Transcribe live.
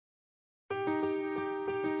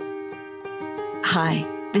Hi,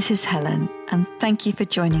 this is Helen, and thank you for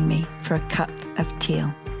joining me for a cup of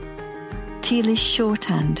teal. Teal is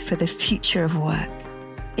shorthand for the future of work.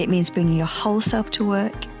 It means bringing your whole self to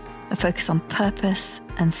work, a focus on purpose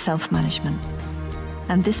and self-management.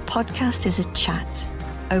 And this podcast is a chat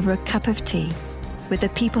over a cup of tea with the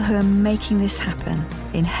people who are making this happen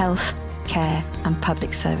in health, care and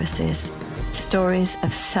public services. Stories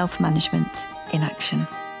of self-management in action.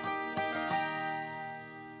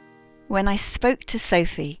 When I spoke to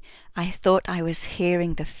Sophie, I thought I was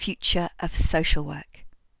hearing the future of social work.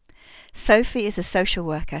 Sophie is a social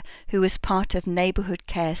worker who was part of Neighbourhood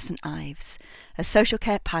Cares St Ives, a social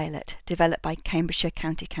care pilot developed by Cambridgeshire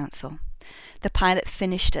County Council. The pilot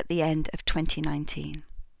finished at the end of 2019.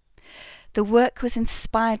 The work was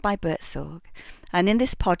inspired by Buurtzorg, and in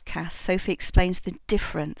this podcast, Sophie explains the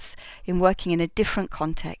difference in working in a different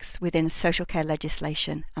context within social care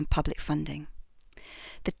legislation and public funding.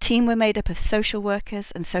 The team were made up of social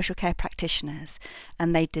workers and social care practitioners,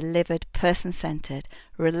 and they delivered person-centred,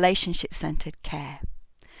 relationship-centred care.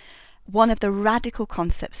 One of the radical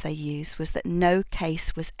concepts they used was that no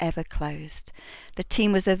case was ever closed. The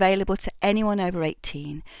team was available to anyone over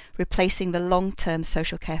 18, replacing the long-term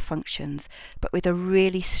social care functions, but with a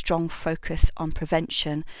really strong focus on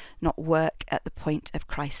prevention, not work at the point of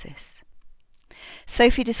crisis.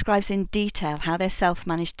 Sophie describes in detail how their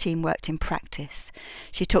self-managed team worked in practice.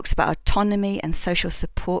 She talks about autonomy and social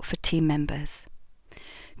support for team members.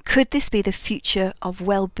 Could this be the future of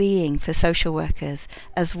wellbeing for social workers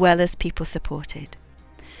as well as people supported?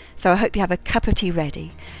 So I hope you have a cup of tea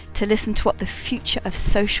ready to listen to what the future of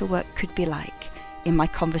social work could be like in my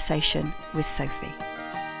conversation with Sophie.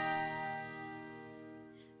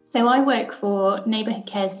 So I work for Neighbourhood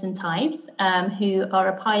Cares St Ives, who are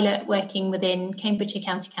a pilot working within Cambridgeshire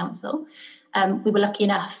County Council. We were lucky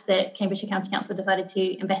enough that Cambridgeshire County Council decided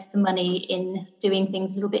to invest some money in doing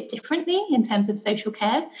things a little bit differently in terms of social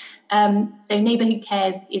care. So Neighbourhood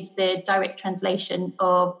Cares is the direct translation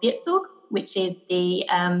of Buurtzorg, which is the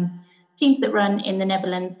teams that run in the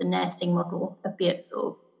Netherlands, the nursing model of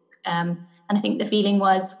Buurtzorg. And I think the feeling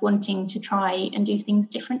was wanting to try and do things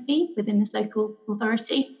differently within this local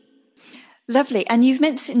authority. Lovely. And you've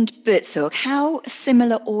mentioned Buurtzorg. How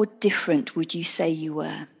similar or different would you say you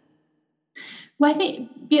were? Well, I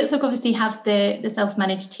think Buurtzorg obviously have the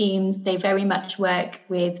self-managed teams. They very much work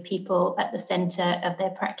with people at the centre of their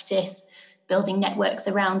practice, building networks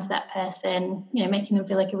around that person, making them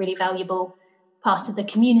feel like a really valuable part of the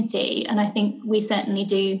community. And I think we certainly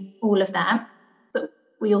do all of that. But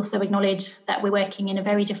we also acknowledge that we're working in a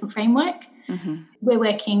very different framework. Mm-hmm. We're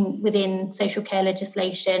working within social care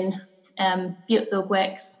legislation. Buurtzorg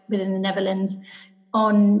works within the Netherlands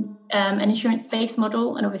on an insurance-based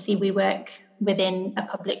model, and obviously we work within a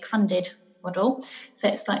public-funded model, so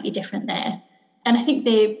it's slightly different there. And I think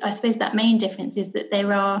I suppose that main difference is that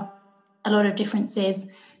there are a lot of differences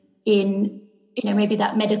in, maybe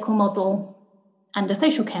that medical model and a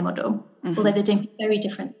social care model, mm-hmm. although they're doing very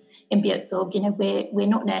different in Buurtzorg. We're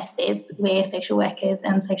not nurses, we're social workers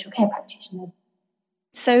and social care practitioners.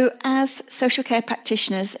 So as social care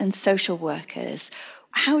practitioners and social workers,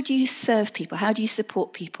 how do you serve people? How do you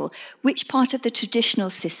support people? Which part of the traditional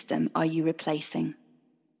system are you replacing?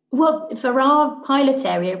 Well, for our pilot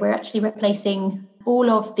area, we're actually replacing all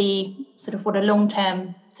of the sort of what a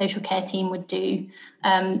long-term social care team would do,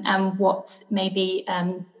 and what maybe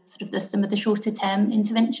sort of some of the shorter-term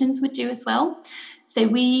interventions would do as well. So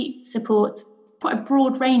we support quite a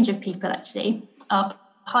broad range of people, actually. Our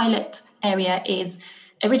pilot area is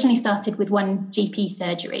originally started with one GP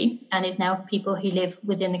surgery and is now people who live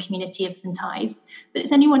within the community of St Ives. But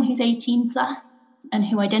it's anyone who's 18 plus and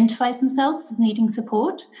who identifies themselves as needing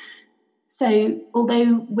support. So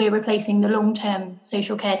although we're replacing the long-term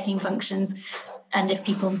social care team functions, and if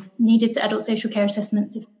people needed adult social care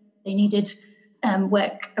assessments, if they needed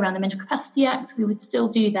work around the Mental Capacity Act, we would still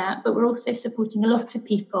do that. But we're also supporting a lot of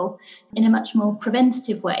people in a much more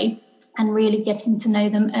preventative way, and really getting to know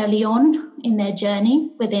them early on in their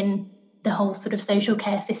journey within the whole sort of social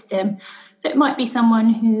care system. So it might be someone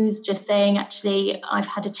who's just saying, actually, I've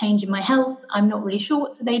had a change in my health, I'm not really sure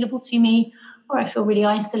what's available to me, or I feel really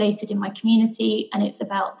isolated in my community, and it's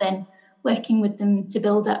about then working with them to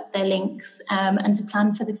build up their links and to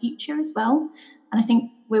plan for the future as well. And I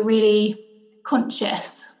think we're really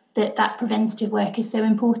conscious that preventative work is so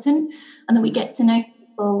important, and that we get to know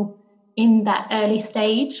people in that early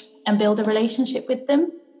stage and build a relationship with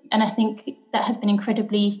them. And I think that has been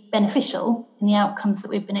incredibly beneficial in the outcomes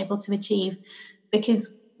that we've been able to achieve,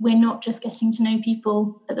 because we're not just getting to know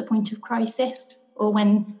people at the point of crisis or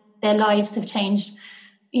when their lives have changed,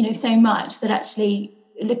 so much that actually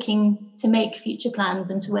looking to make future plans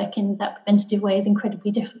and to work in that preventative way is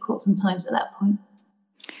incredibly difficult sometimes at that point.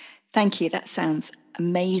 Thank you. That sounds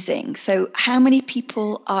amazing. So how many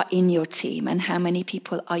people are in your team and how many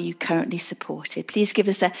people are you currently supported? Please give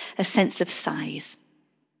us a sense of size.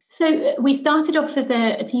 So we started off as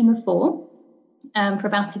a team of 4 for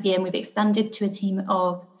about a year, and we've expanded to a team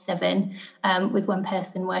of 7 with one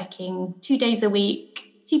person working 2 days a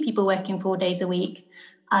week, 2 people working 4 days a week,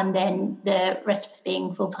 and then the rest of us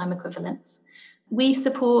being full-time equivalents. We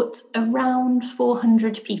support around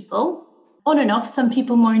 400 people, on and off, some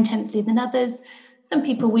people more intensely than others. Some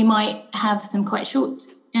people we might have some quite short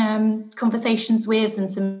conversations with and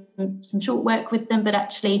some short work with them, but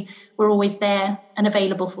actually we're always there and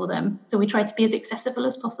available for them. So we try to be as accessible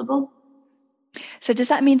as possible. So does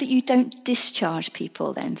that mean that you don't discharge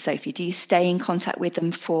people then, Sophie? Do you stay in contact with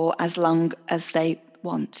them for as long as they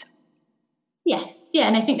want? Yes, yeah,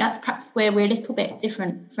 and I think that's perhaps where we're a little bit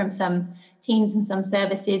different from some teams and some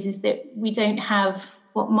services, is that we don't have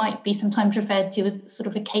what might be sometimes referred to as sort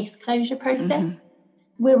of a case closure process. Mm-hmm.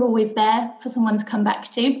 We're always there for someone to come back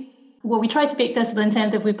to. Well, we try to be accessible in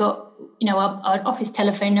terms of we've got, our office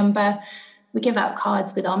telephone number. We give out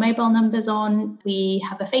cards with our mobile numbers on. We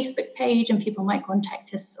have a Facebook page and people might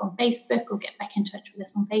contact us on Facebook or get back in touch with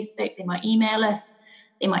us on Facebook. They might email us.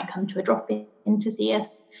 They might come to a drop-in to see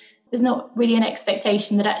us. There's not really an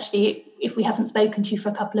expectation that actually, if we haven't spoken to you for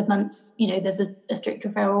a couple of months, there's a strict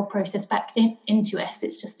referral process back into us.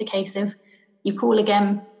 It's just a case of you call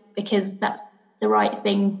again because that's the right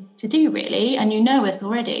thing to do, really, and you know us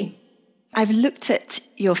already. I've looked at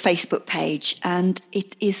your Facebook page and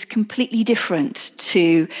it is completely different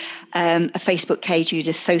to a Facebook page you'd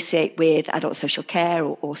associate with adult social care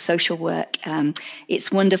or social work.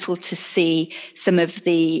 It's wonderful to see some of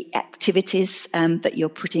the activities that you're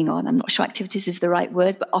putting on. I'm not sure activities is the right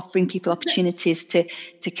word, but offering people opportunities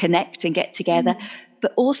to connect and get together.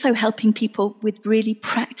 But also helping people with really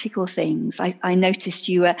practical things. I noticed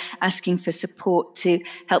you were asking for support to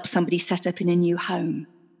help somebody set up in a new home.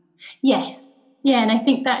 Yes. Yeah, and I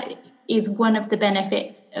think that is one of the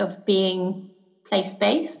benefits of being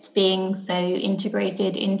place-based, being so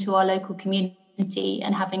integrated into our local community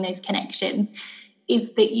and having those connections,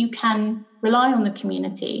 is that you can rely on the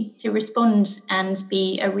community to respond and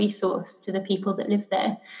be a resource to the people that live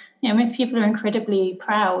there. Most people are incredibly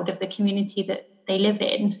proud of the community that they live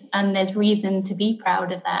in, and there's reason to be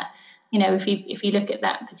proud of that. If you look at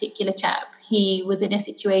that particular chap, he was in a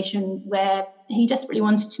situation where he desperately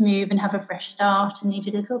wanted to move and have a fresh start and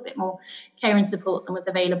needed a little bit more care and support than was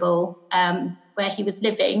available where he was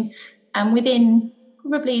living. And within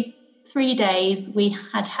probably 3 days, we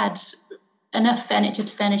had enough furniture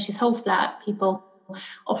to furnish his whole flat, people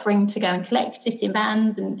offering to go and collect it in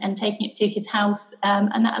vans and taking it to his house,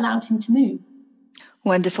 and that allowed him to move.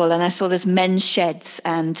 Wonderful. And I saw there's men's sheds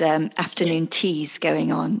and afternoon teas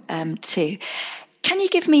going on too. Can you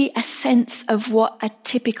give me a sense of what a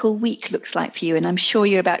typical week looks like for you? And I'm sure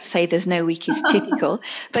you're about to say there's no week is typical,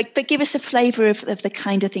 but give us a flavour of the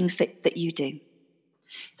kind of things that you do.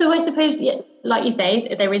 So I suppose, like you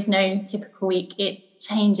say, there is no typical week. It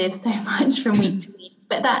changes so much from week to week.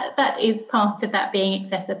 But that is part of that being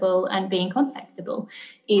accessible and being contactable,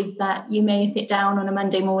 is that you may sit down on a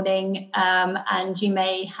Monday morning and you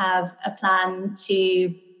may have a plan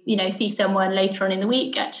to, see someone later on in the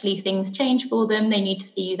week. Actually, things change for them. They need to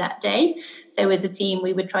see you that day. So as a team,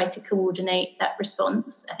 we would try to coordinate that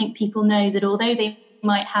response. I think people know that although they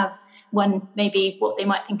might have one, maybe what they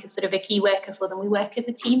might think of sort of a key worker for them, we work as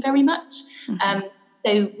a team very much. Mm-hmm.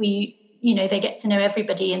 So they get to know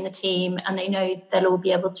everybody in the team and they know they'll all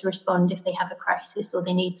be able to respond if they have a crisis or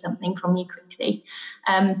they need something from you quickly.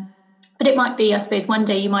 But it might be, I suppose, one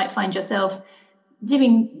day you might find yourself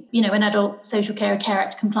doing, an adult social care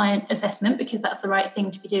Act compliant assessment because that's the right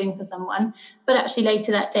thing to be doing for someone. But actually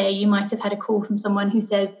later that day, you might have had a call from someone who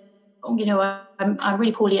says, I'm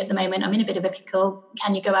really poorly at the moment. I'm in a bit of a pickle.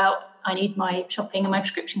 Can you go out? I need my shopping and my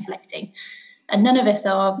prescription collecting. And none of us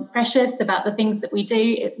are precious about the things that we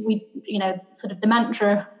do. We, sort of the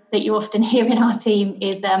mantra that you often hear in our team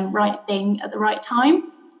is right thing at the right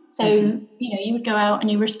time. So, you would go out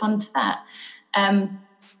and you respond to that.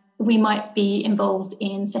 We might be involved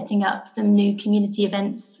in setting up some new community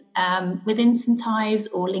events within St Ives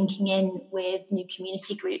or linking in with new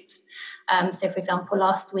community groups. So, for example,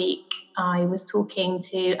 last week I was talking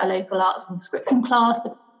to a local arts and prescription class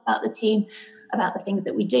about the team, about the things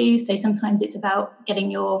that we do. So sometimes it's about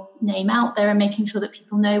getting your name out there and making sure that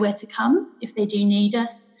people know where to come if they do need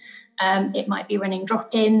us. It might be running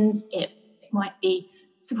drop-ins. It might be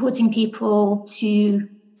supporting people to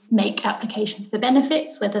make applications for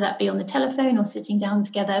benefits, whether that be on the telephone or sitting down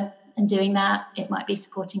together and doing that. It might be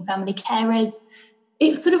supporting family carers.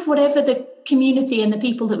 It's sort of whatever the community and the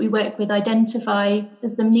people that we work with identify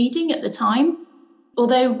as them needing at the time.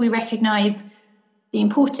 Although we recognise the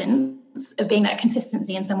importance of being that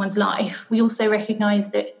consistency in someone's life, we also recognise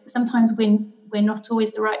that sometimes we're not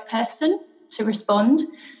always the right person to respond.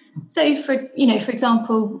 So, for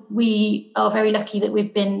example, we are very lucky that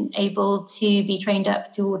we've been able to be trained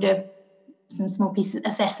up to order some small pieces,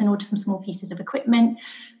 assess and order some small pieces of equipment.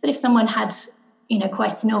 But if someone had,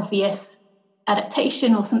 quite an obvious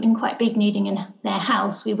adaptation or something quite big needing in their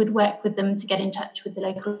house, we would work with them to get in touch with the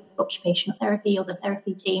local occupational therapy or the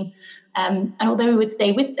therapy team. And although we would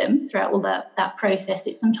stay with them throughout all that process,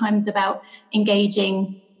 it's sometimes about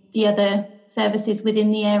engaging the other services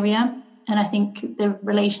within the area. And I think the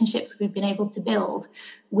relationships we've been able to build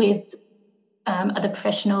with other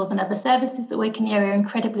professionals and other services that work in the area are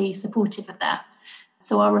incredibly supportive of that.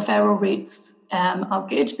 So our referral routes are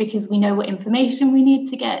good because we know what information we need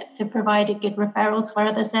to get to provide a good referral to our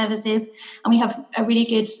other services. And we have a really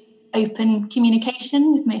good open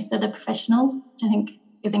communication with most other professionals, which I think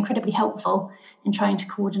is incredibly helpful in trying to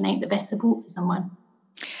coordinate the best support for someone.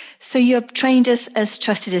 So you're trained as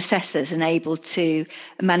trusted assessors and able to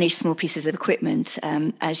manage small pieces of equipment,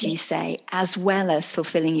 as you say, as well as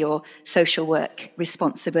fulfilling your social work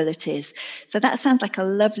responsibilities. So that sounds like a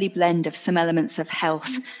lovely blend of some elements of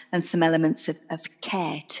health and some elements of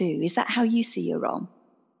care too. Is that how you see your role?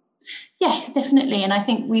 Yes, definitely. And I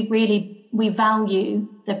think we value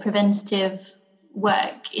the preventative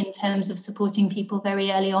work in terms of supporting people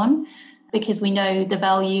very early on, because we know the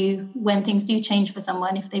value when things do change for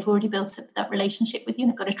someone. If they've already built up that relationship with you and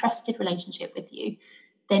they've got a trusted relationship with you,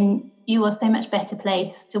 then you are so much better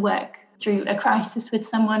placed to work through a crisis with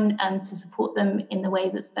someone and to support them in the way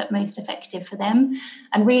that's most effective for them.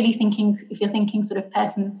 And really thinking, if you're thinking sort of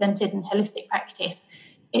person-centred and holistic practice,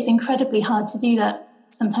 it's incredibly hard to do that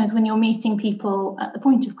sometimes when you're meeting people at the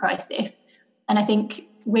point of crisis. And I think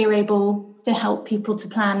we're able to help people to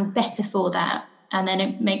plan better for that. And then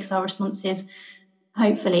it makes our responses,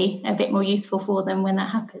 hopefully, a bit more useful for them when that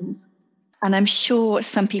happens. And I'm sure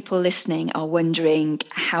some people listening are wondering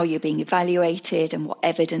how you're being evaluated and what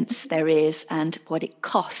evidence there is and what it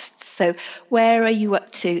costs. So where are you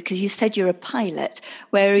up to? Because you said you're a pilot.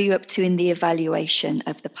 Where are you up to in the evaluation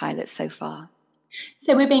of the pilot so far?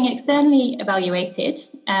 So we're being externally evaluated.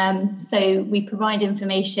 So we provide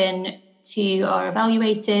information to our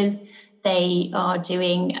evaluators. They are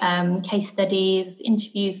doing case studies,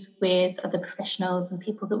 interviews with other professionals and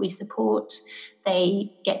people that we support.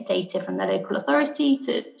 They get data from the local authority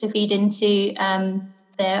to feed into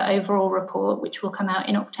their overall report, which will come out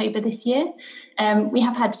in October this year. We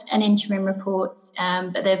have had an interim report,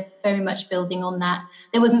 but they're very much building on that.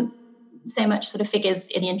 There wasn't so much sort of figures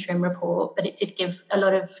in the interim report, but it did give a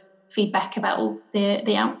lot of feedback about all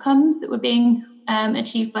the outcomes that were being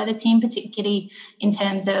achieved by the team, particularly in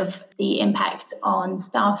terms of the impact on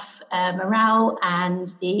staff morale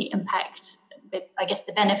and the impact, I guess,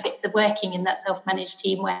 the benefits of working in that self-managed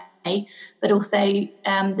team way, but also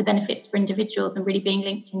the benefits for individuals and really being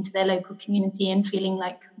linked into their local community and feeling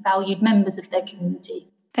like valued members of their community.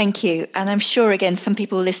 Thank you. And I'm sure, again, some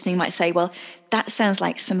people listening might say, well, that sounds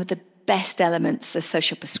like some of the best elements of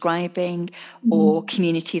social prescribing or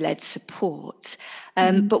community-led support.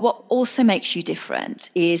 But what also makes you different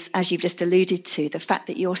is, as you've just alluded to, the fact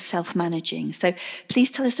that you're self-managing. So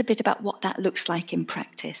please tell us a bit about what that looks like in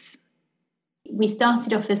practice. We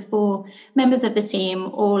started off as 4 members of the team,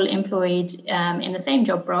 all employed in the same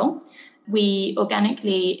job role. We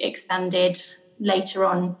organically expanded later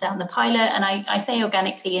on down the pilot, and I say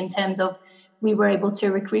organically in terms of we were able to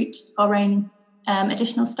recruit our own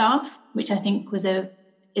additional staff, which I think is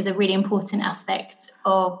a really important aspect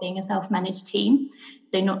of being a self-managed team.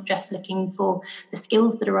 They're not just looking for the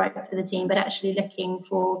skills that are right for the team, but actually looking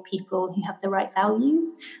for people who have the right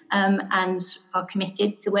values and are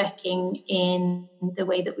committed to working in the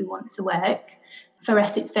way that we want to work. For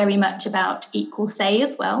us, it's very much about equal say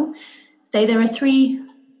as well. So there are 3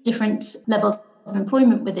 different levels of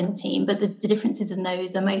employment within the team, but the differences in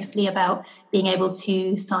those are mostly about being able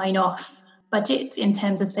to sign off budgets in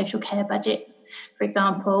terms of social care budgets, for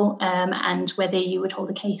example, and whether you would hold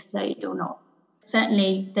a caseload or not.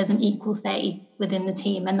 Certainly, there's an equal say within the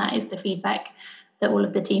team, and that is the feedback that all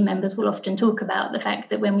of the team members will often talk about, the fact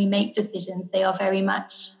that when we make decisions, they are very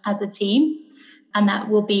much as a team, and that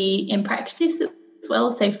will be in practice as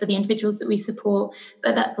well, so for the individuals that we support,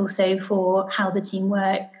 but that's also for how the team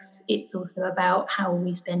works. It's also about how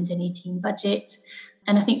we spend any team budget.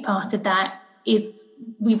 And I think part of that is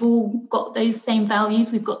we've all got those same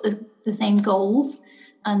values, we've got the same goals,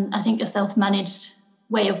 and I think a self-managed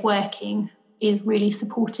way of working is really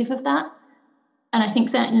supportive of that. And I think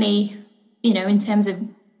certainly, in terms of,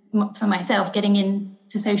 for myself, getting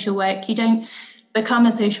into social work, you don't become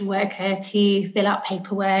a social worker to fill out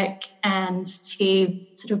paperwork and to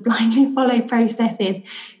sort of blindly follow processes.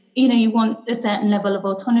 You want a certain level of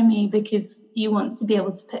autonomy because you want to be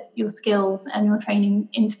able to put your skills and your training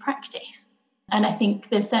into practice. And I think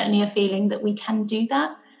there's certainly a feeling that we can do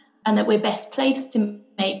that and that we're best placed to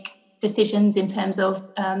make decisions in terms of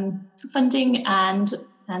funding and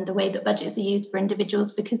the way that budgets are used for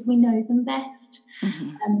individuals because we know them best.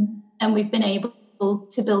 Mm-hmm. And we've been able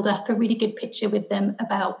to build up a really good picture with them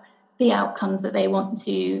about the outcomes that they want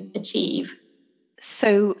to achieve.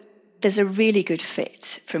 So there's a really good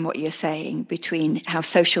fit from what you're saying between how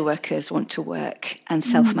social workers want to work and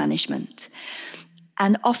self-management.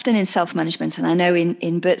 And often in self-management, and I know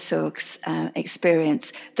in Buurtzorg's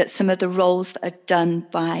experience, that some of the roles that are done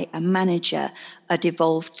by a manager are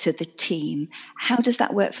devolved to the team. How does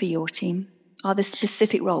that work for your team? Are there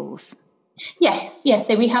specific roles? Yes.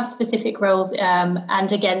 So we have specific roles.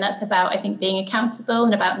 And again, that's about, I think, being accountable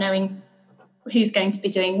and about knowing who's going to be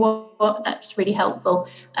doing what. That's really helpful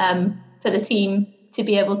for the team to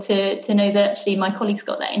be able to know that actually my colleague's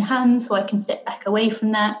got that in hand, so I can step back away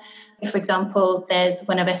from that. For example, there's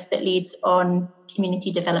one of us that leads on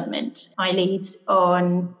community development. I lead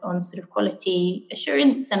on sort of quality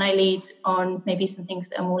assurance, and I lead on maybe some things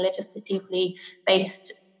that are more legislatively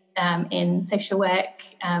based in social work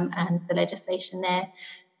and the legislation there.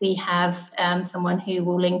 We have someone who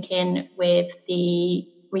will link in with the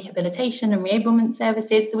rehabilitation and reablement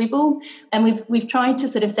services. So we've tried to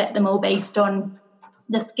sort of set them all based on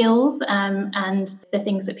the skills and the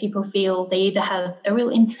things that people feel they either have a real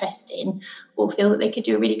interest in or feel that they could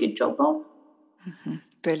do a really good job of. Mm-hmm.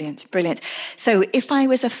 Brilliant. So if I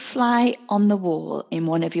was a fly on the wall in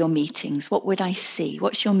one of your meetings, what would I see?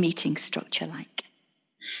 What's your meeting structure like?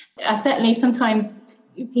 Certainly sometimes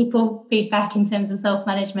people feedback in terms of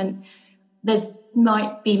self-management. There's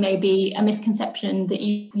might be maybe a misconception that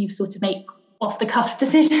you sort of make off-the-cuff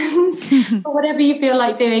decisions or whatever you feel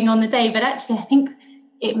like doing on the day. But actually, I think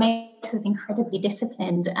it makes us incredibly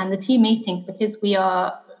disciplined. And the team meetings, because we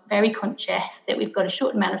are very conscious that we've got a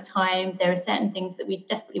short amount of time, there are certain things that we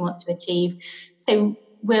desperately want to achieve. So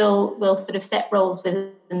we'll sort of set roles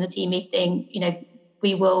within the team meeting.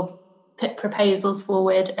 We will put proposals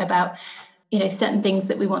forward about certain things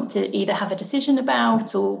that we want to either have a decision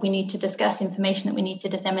about or we need to discuss information that we need to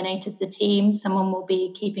disseminate as the team. Someone will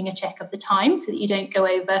be keeping a check of the time so that you don't go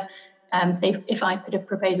over. So if I put a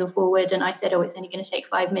proposal forward and I said, it's only going to take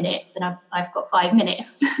 5 minutes, then I've got 5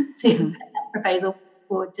 minutes to put that proposal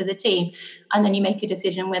forward to the team. And then you make a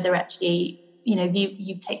decision whether actually,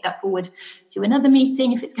 you take that forward to another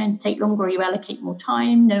meeting if it's going to take longer, or you allocate more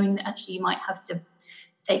time, knowing that actually you might have to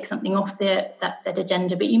take something off that said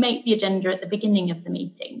agenda. But you make the agenda at the beginning of the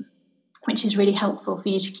meetings, which is really helpful for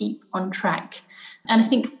you to keep on track. And I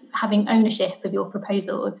think having ownership of your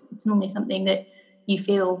proposal, it's normally something that you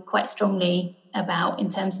feel quite strongly about in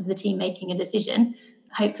terms of the team making a decision.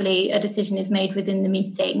 Hopefully a decision is made within the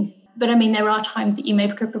meeting. But there are times that you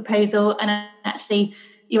make a proposal and actually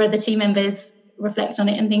your other team members reflect on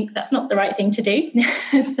it and think that's not the right thing to do.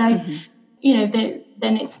 So,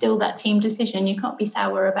 then it's still that team decision. You can't be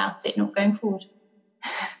sour about it not going forward.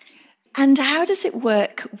 And how does it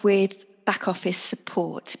work with back office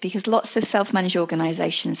support? Because lots of self-managed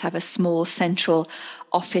organisations have a small central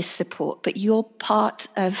office support, but you're part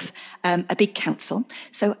of a big council.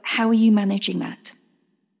 So how are you managing that?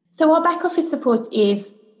 So our back office support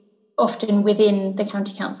is often within the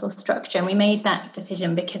county council structure, and we made that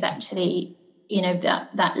decision because actually,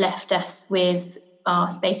 that left us with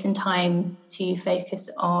our space and time to focus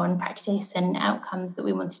on practice and outcomes that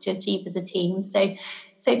we wanted to achieve as a team. So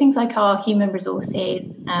things like our human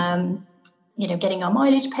resources, getting our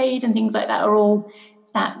mileage paid and things like that are all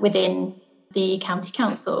sat within the county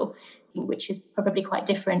council, which is probably quite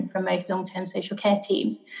different from most long-term social care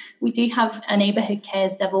teams. We do have a Neighbourhood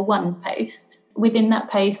Cares Level 1 post. Within that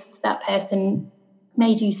post, that person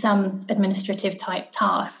may do some administrative type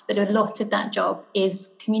tasks, but a lot of that job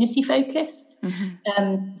is community focused.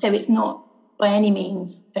 Mm-hmm. So it's not by any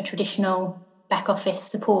means a traditional back office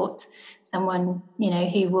support, someone,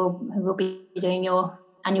 who will be doing your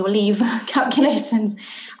annual leave calculations.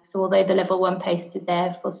 So although the Level 1 post is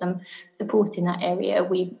there for some support in that area,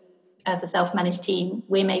 we, as a self-managed team,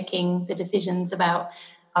 we're making the decisions about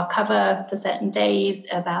our cover for certain days,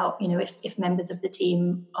 about, if members of the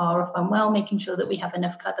team are off unwell, making sure that we have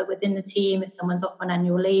enough cover within the team if someone's off on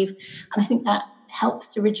annual leave. And I think that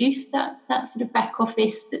helps to reduce that sort of back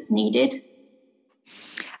office that's needed.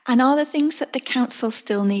 And are there things that the council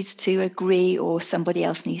still needs to agree or somebody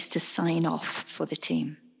else needs to sign off for the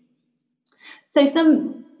team? So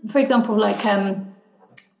some, for example, like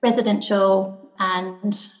residential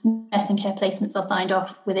and nursing care placements are signed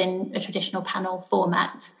off within a traditional panel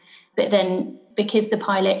format. But then because the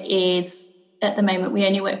pilot is, at the moment, we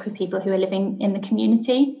only work with people who are living in the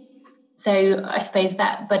community. So I suppose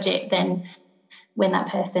that budget then, when that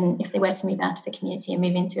person, if they were to move out of the community and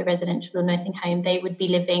move into a residential or nursing home, they would be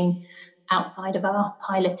living outside of our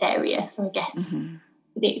pilot area. So I guess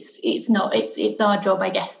it's our job, I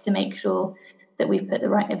guess, to make sure that we've put the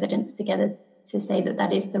right evidence together to say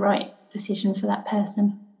that is the right decision for that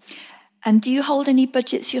person. And do you hold any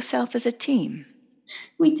budgets yourself as a team?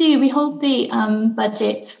 We do. We hold the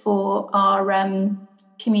budget for our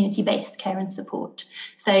community-based care and support.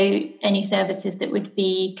 So any services that would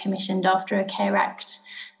be commissioned after a Care Act,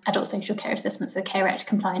 adult social care assessment, so a Care Act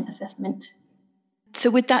compliant assessment.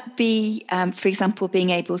 So would that be, for example,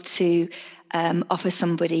 being able to offer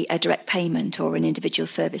somebody a direct payment or an individual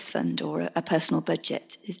service fund or a personal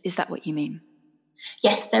budget? Is that what you mean?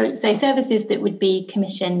 Yes, so services that would be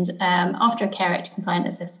commissioned after a Care Act compliant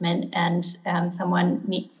assessment and someone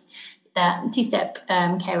meets that two-step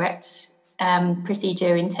Care Act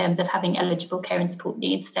procedure in terms of having eligible care and support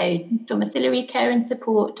needs. So domiciliary care and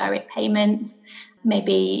support, direct payments,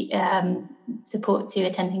 maybe support to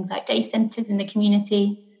attend things like day centres in the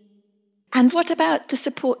community. And what about the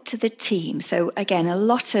support to the team? So again, a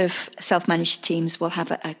lot of self-managed teams will have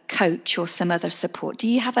a coach or some other support. Do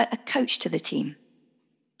you have a coach to the team?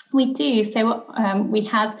 We do. So we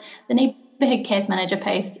have the Neighbourhood Cares Manager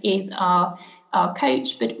post is our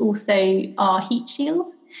coach, but also our heat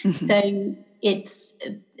shield. Mm-hmm. So it's,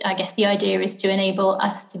 I guess the idea is to enable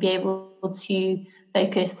us to be able to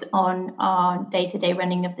focus on our day-to-day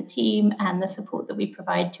running of the team and the support that we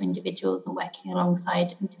provide to individuals and working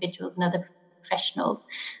alongside individuals and other professionals.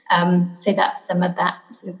 So that's some of that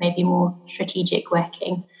sort of maybe more strategic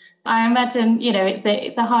working. I imagine,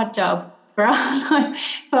 it's a hard job for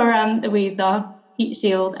Louise, our heat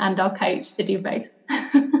shield, and our coach to do both.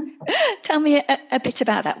 Tell me a bit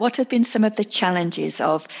about that. What have been some of the challenges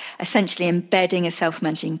of essentially embedding a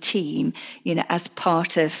self-managing team, as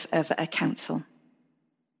part of a council?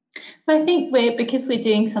 Well, I think because we're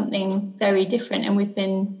doing something very different and we've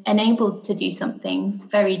been enabled to do something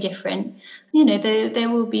very different, there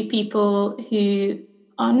will be people who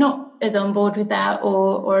are not as on board with that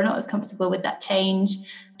or are not as comfortable with that change.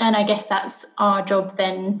 And I guess that's our job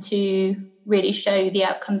then to really show the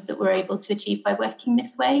outcomes that we're able to achieve by working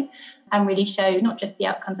this way, and really show not just the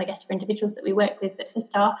outcomes, I guess, for individuals that we work with, but for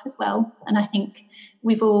staff as well. And I think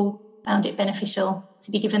we've all found it beneficial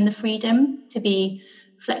to be given the freedom to be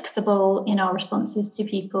flexible in our responses to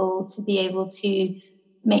people, to be able to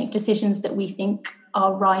make decisions that we think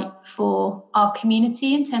are right for our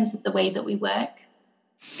community in terms of the way that we work.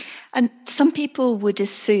 And some people would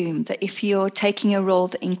assume that if you're taking a role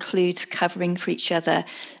that includes covering for each other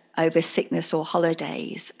over sickness or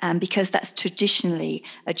holidays, and because that's traditionally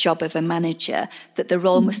a job of a manager, that the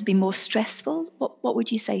role must be more stressful. What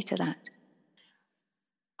would you say to that?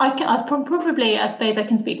 I suppose I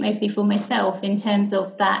can speak mostly for myself in terms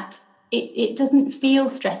of that. It doesn't feel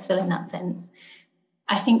stressful in that sense.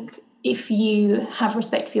 I think if you have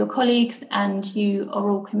respect for your colleagues and you are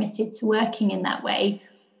all committed to working in that way,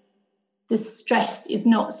 the stress is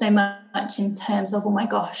not so much in terms of, oh my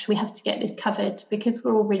gosh, we have to get this covered, because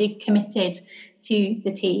we're all really committed to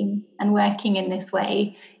the team and working in this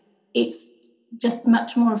way. It's just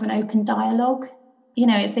much more of an open dialogue.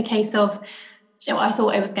 It's a case of, I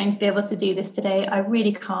thought I was going to be able to do this today. I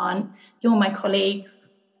really can't. You're my colleagues.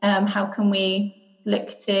 How can we look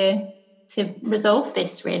to resolve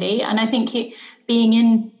this, really? And I think being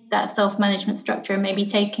in that self-management structure and maybe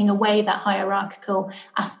taking away that hierarchical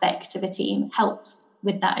aspect of a team helps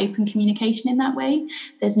with that open communication in that way.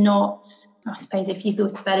 There's not, I suppose if you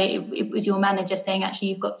thought about it, it was your manager saying, actually,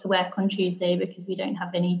 you've got to work on Tuesday because we don't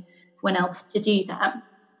have anyone else to do that.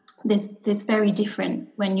 There's very different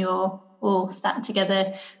when you're all sat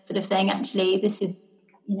together sort of saying, actually, this is,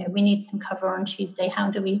 we need some cover on Tuesday.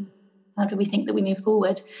 How do we think that we move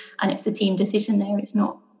forward? And it's a team decision there. It's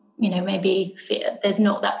not, maybe there's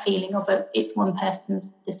not that feeling of it's one person's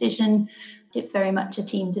decision. It's very much a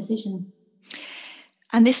team decision.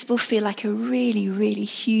 And this will feel like a really, really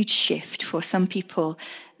huge shift for some people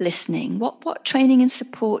listening, what training and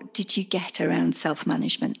support did you get around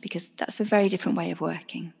self-management? Because that's a very different way of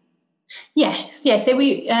working. Yes, yeah. So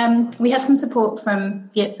we had some support from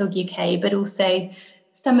Buurtzorg UK, but also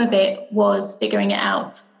some of it was figuring it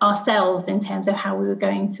out ourselves in terms of how we were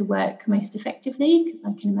going to work most effectively, because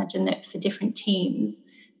I can imagine that for different teams,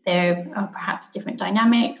 there are perhaps different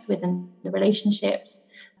dynamics within the relationships.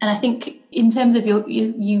 And I think in terms of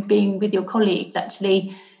you being with your colleagues,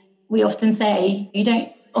 actually, we often say you don't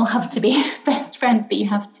all have to be best friends, but you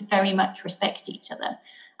have to very much respect each other.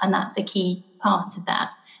 And that's a key part of that.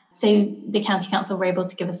 So the County Council were able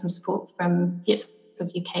to give us some support from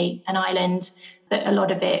Buurtzorg UK and Ireland, but a lot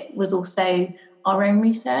of it was also our own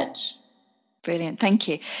research. Brilliant, thank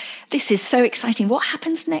you. This is so exciting. What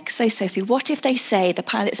happens next though, Sophie? What if they say the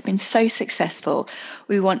pilot's been so successful,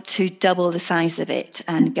 we want to double the size of it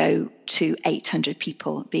and go to 800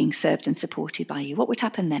 people being served and supported by you? What would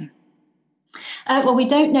happen then? Well, we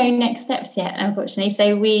don't know next steps yet, unfortunately.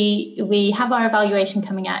 So we have our evaluation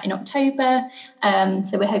coming out in October.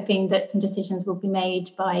 So we're hoping that some decisions will be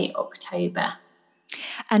made by October.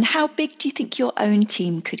 And how big do you think your own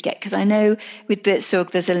team could get? Because I know with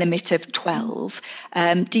Buurtzorg there's a limit of 12.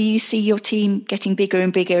 Do you see your team getting bigger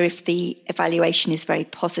and bigger if the evaluation is very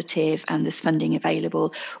positive and there's funding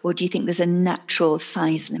available? Or do you think there's a natural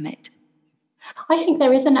size limit? I think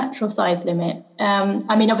there is a natural size limit.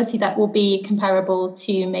 Obviously that will be comparable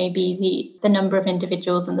to maybe the number of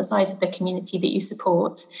individuals and the size of the community that you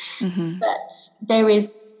support. Mm-hmm. But there is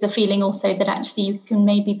the feeling also that actually you can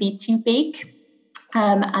maybe be too big.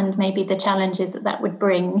 And maybe the challenges that would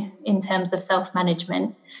bring in terms of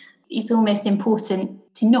self-management. It's almost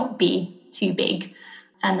important to not be too big,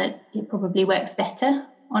 and that it probably works better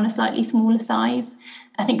on a slightly smaller size.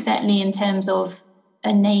 I think certainly in terms of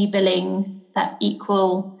enabling that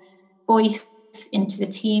equal voice into the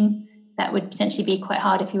team, that would potentially be quite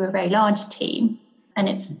hard if you were a very large team, and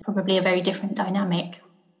it's probably a very different dynamic.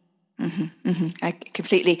 Mm-hmm, mm-hmm.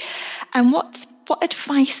 Completely. And what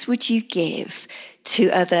advice would you give to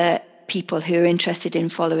other people who are interested in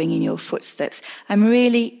following in your footsteps? I'm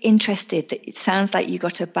really interested that it sounds like you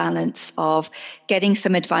got a balance of getting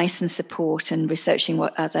some advice and support and researching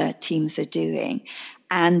what other teams are doing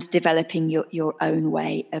and developing your own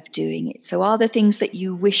way of doing it. So are there things that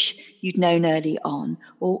you wish you'd known early on,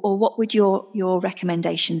 or what would your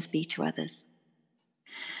recommendations be to others?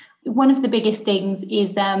 One of the biggest things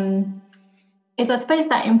is I suppose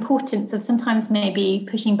that importance of sometimes maybe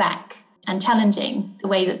pushing back and challenging the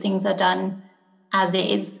way that things are done as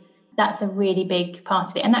is. That's a really big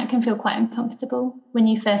part of it. And that can feel quite uncomfortable when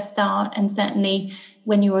you first start. And certainly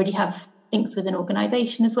when you already have links with an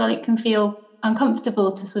organisation as well, it can feel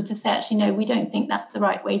uncomfortable to sort of say, actually, no, we don't think that's the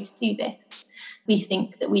right way to do this. We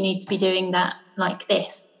think that we need to be doing that like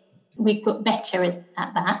this. We've got better at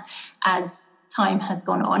that as time has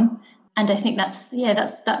gone on. And I think that's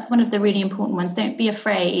one of the really important ones. Don't be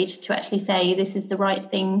afraid to actually say this is the right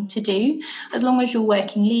thing to do. As long as you're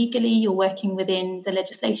working legally, you're working within the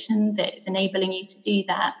legislation that is enabling you to do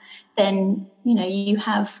that, then you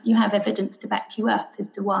have evidence to back you up as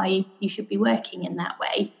to why you should be working in that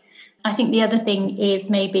way. I think the other thing is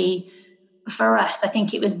maybe for us, I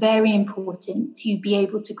think it was very important to be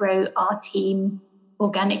able to grow our team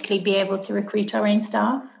organically, be able to recruit our own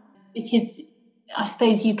staff, because I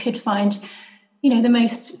suppose you could find, the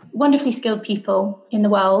most wonderfully skilled people in the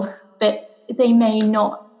world, but they may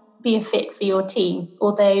not be a fit for your team,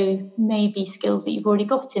 or they may be skills that you've already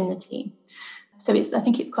got in the team. So I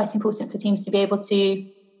think it's quite important for teams to be able to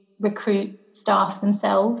recruit staff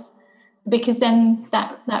themselves, because then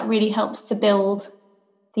that really helps to build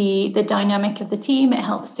the dynamic of the team. It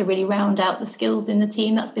helps to really round out the skills in the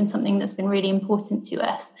team. That's been something that's been really important to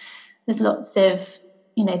us. There's lots of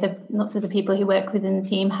the people who work within the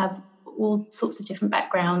team have all sorts of different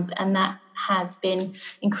backgrounds, and that has been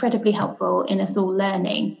incredibly helpful in us all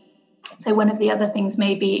learning. So one of the other things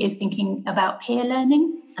maybe is thinking about peer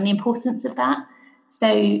learning and the importance of that.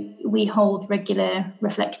 So we hold regular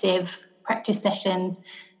reflective practice sessions,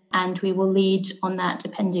 and we will lead on that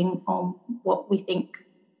depending on what we think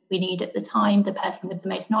we need at the time. The person with the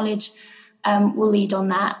most knowledge will lead on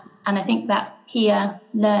that. And I think that peer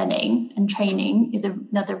learning and training is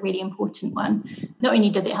another really important one. Not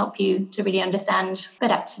only does it help you to really understand,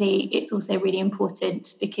 but actually it's also really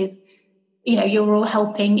important because, you're all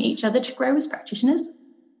helping each other to grow as practitioners.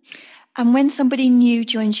 And when somebody new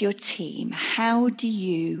joins your team, how do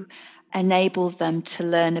you enable them to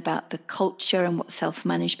learn about the culture and what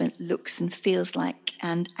self-management looks and feels like,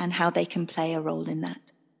 and how they can play a role in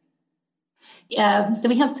that? So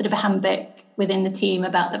we have sort of a handbook within the team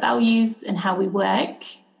about the values and how we work,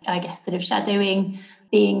 I guess sort of shadowing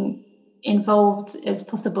being involved as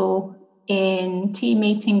possible in team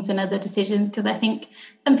meetings and other decisions, because I think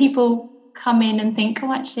some people come in and think,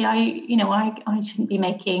 oh, actually, I shouldn't be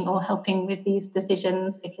making or helping with these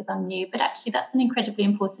decisions because I'm new. But actually, that's an incredibly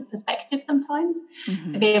important perspective sometimes,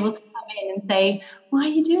 to be able to come in and say, why are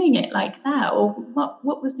you doing it like that? Or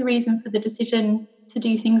what was the reason for the decision to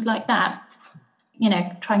do things like that?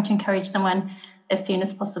 Trying to encourage someone as soon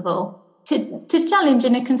as possible to challenge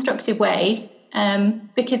in a constructive way.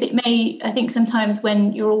 Because I think sometimes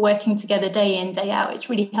when you're all working together day in, day out, it's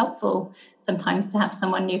really helpful sometimes to have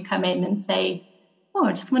someone new come in and say, oh,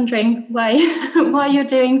 I'm just wondering why you're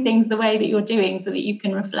doing things the way that you're doing, so that you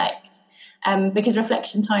can reflect. Because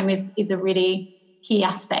reflection time is a really key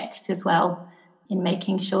aspect as well in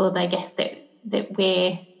making sure, I guess, that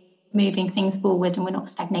we're moving things forward and we're not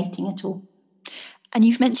stagnating at all. And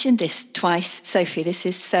you've mentioned this twice, Sophie. This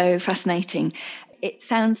is so fascinating. It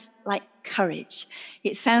sounds like courage.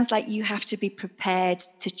 It sounds like you have to be prepared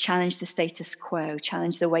to challenge the status quo,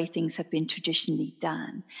 challenge the way things have been traditionally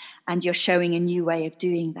done. And you're showing a new way of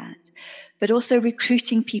doing that. But also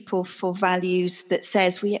recruiting people for values that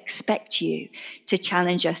says we expect you to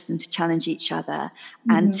challenge us and to challenge each other,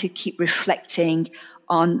 and to keep reflecting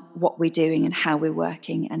on what we're doing and how we're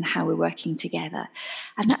working together.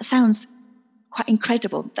 And that sounds quite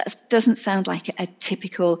incredible. That doesn't sound like a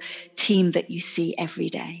typical team that you see every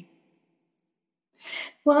day.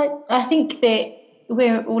 Well, I think that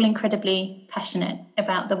we're all incredibly passionate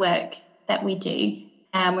about the work that we do.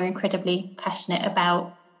 And we're incredibly passionate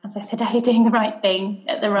about, as I said earlier, doing the right thing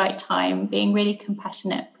at the right time, being really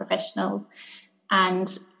compassionate professionals,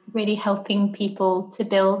 and really helping people to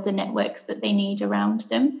build the networks that they need around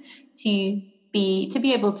them to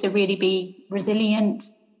be able to really be resilient,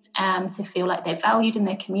 to feel like they're valued in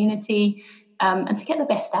their community, and to get the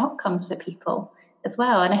best outcomes for people as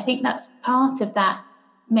well. And I think that's part of that,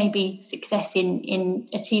 maybe success in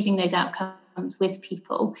achieving those outcomes with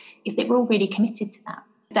people, is that we're all really committed to that.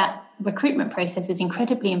 That recruitment process is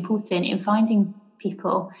incredibly important in finding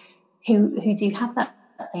people who do have that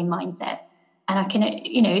same mindset. And I can,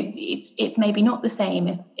 it's maybe not the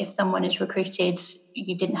same if someone is recruited,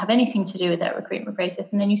 you didn't have anything to do with that recruitment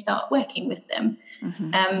process, and then you start working with them.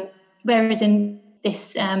 Whereas in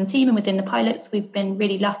this team and within the pilots, we've been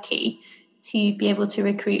really lucky to be able to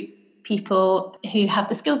recruit people who have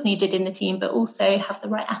the skills needed in the team, but also have the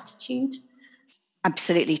right attitude.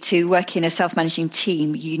 Absolutely. To work in a self-managing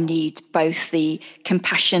team, you need both the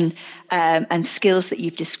compassion and skills that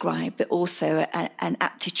you've described, but also an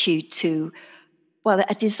aptitude to,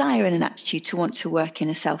 a desire and an aptitude to want to work in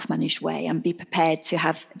a self-managed way and be prepared to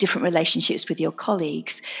have different relationships with your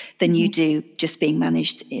colleagues than you do just being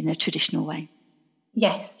managed in a traditional way.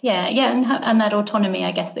 Yes, yeah, and that autonomy,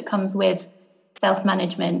 I guess, that comes with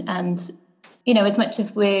self-management. And, as much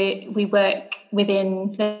as we work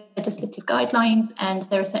within legislative guidelines, and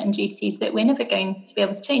there are certain duties that we're never going to be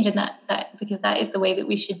able to change, and that because that is the way that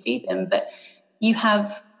we should do them, but you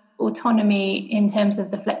have autonomy in terms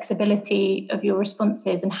of the flexibility of your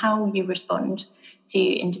responses and how you respond to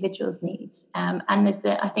individuals' needs. And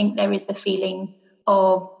I think there is the feeling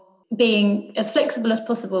of being as flexible as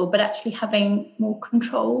possible, but actually having more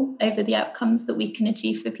control over the outcomes that we can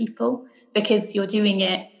achieve for people, because you're doing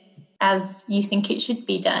it as you think it should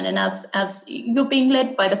be done, and as you're being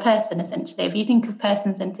led by the person, essentially. If you think of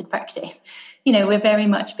person-centered practice, we're very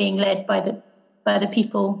much being led by the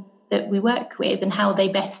people that we work with and how they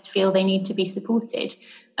best feel they need to be supported.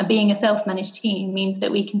 And being a self-managed team means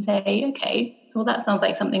that we can say, okay, so that sounds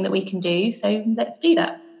like something that we can do, so let's do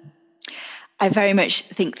that. I very much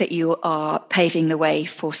think that you are paving the way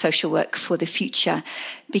for social work for the future,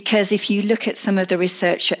 because if you look at some of the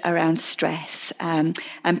research around stress, and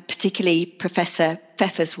particularly Professor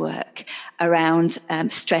Pfeffer's work around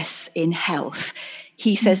stress in health,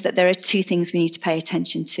 he says that there are two things we need to pay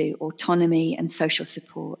attention to: autonomy and social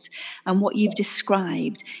support. And what you've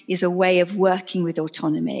described is a way of working with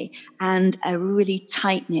autonomy and a really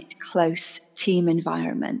tight-knit, close team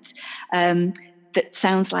environment that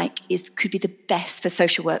sounds like it could be the best for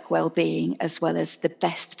social work wellbeing, as well as the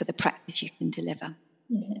best for the practice you can deliver.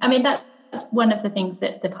 I mean, that's one of the things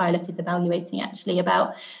that the pilot is evaluating, actually,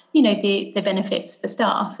 about, the benefits for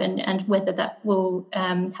staff and whether that will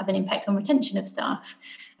have an impact on retention of staff.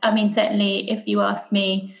 I mean, certainly if you ask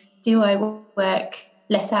me, do I work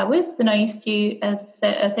less hours than I used to as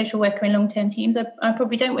a social worker in long-term teams? I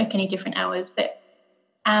probably don't work any different hours, but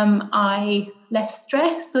am I less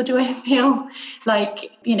stressed, or do I feel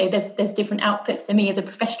like, there's different outputs for me as a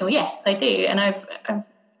professional? Yes, I do. And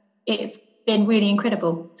it's been really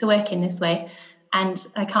incredible to work in this way. And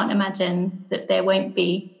I can't imagine that there won't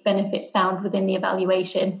be benefits found within the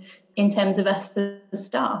evaluation in terms of us as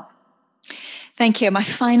staff. Thank you. My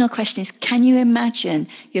final question is, can you imagine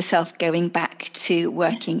yourself going back to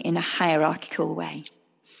working in a hierarchical way?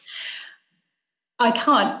 I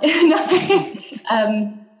can't.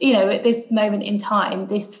 At this moment in time,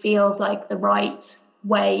 this feels like the right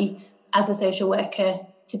way as a social worker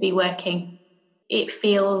to be working. It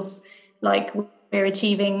feels like we're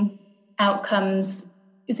achieving outcomes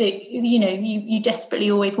that, you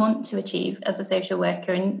desperately always want to achieve as a social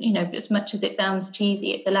worker. And, as much as it sounds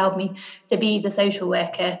cheesy, it's allowed me to be the social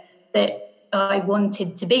worker that I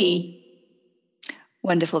wanted to be.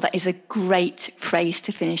 Wonderful. That is a great phrase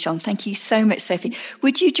to finish on. Thank you so much, Sophie.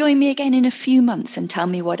 Would you join me again in a few months and tell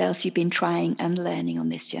me what else you've been trying and learning on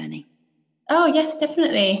this journey? Oh, yes,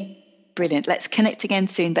 definitely. Brilliant. Let's connect again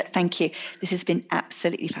soon, but thank you. This has been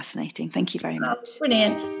absolutely fascinating. Thank you very much. Oh,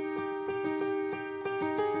 brilliant.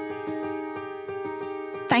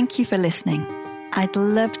 Thank you for listening. I'd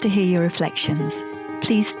love to hear your reflections.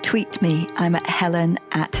 Please tweet me. I'm at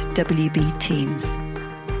helen@WBTeams.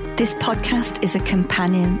 This podcast is a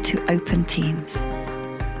companion to Open Teams.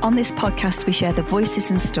 On this podcast, we share the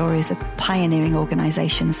voices and stories of pioneering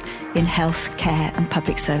organisations in health, care and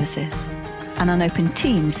public services. And on Open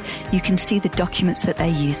Teams, you can see the documents that they're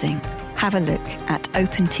using. Have a look at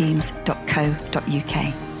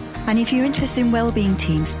openteams.co.uk. And if you're interested in wellbeing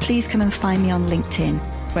teams, please come and find me on LinkedIn,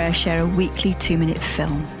 where I share a weekly 2-minute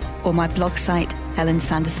film, or my blog site,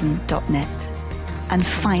 helensanderson.net. And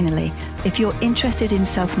finally, if you're interested in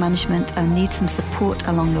self-management and need some support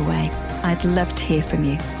along the way, I'd love to hear from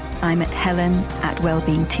you. I'm at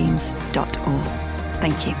helen@wellbeingteams.org.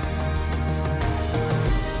 Thank you.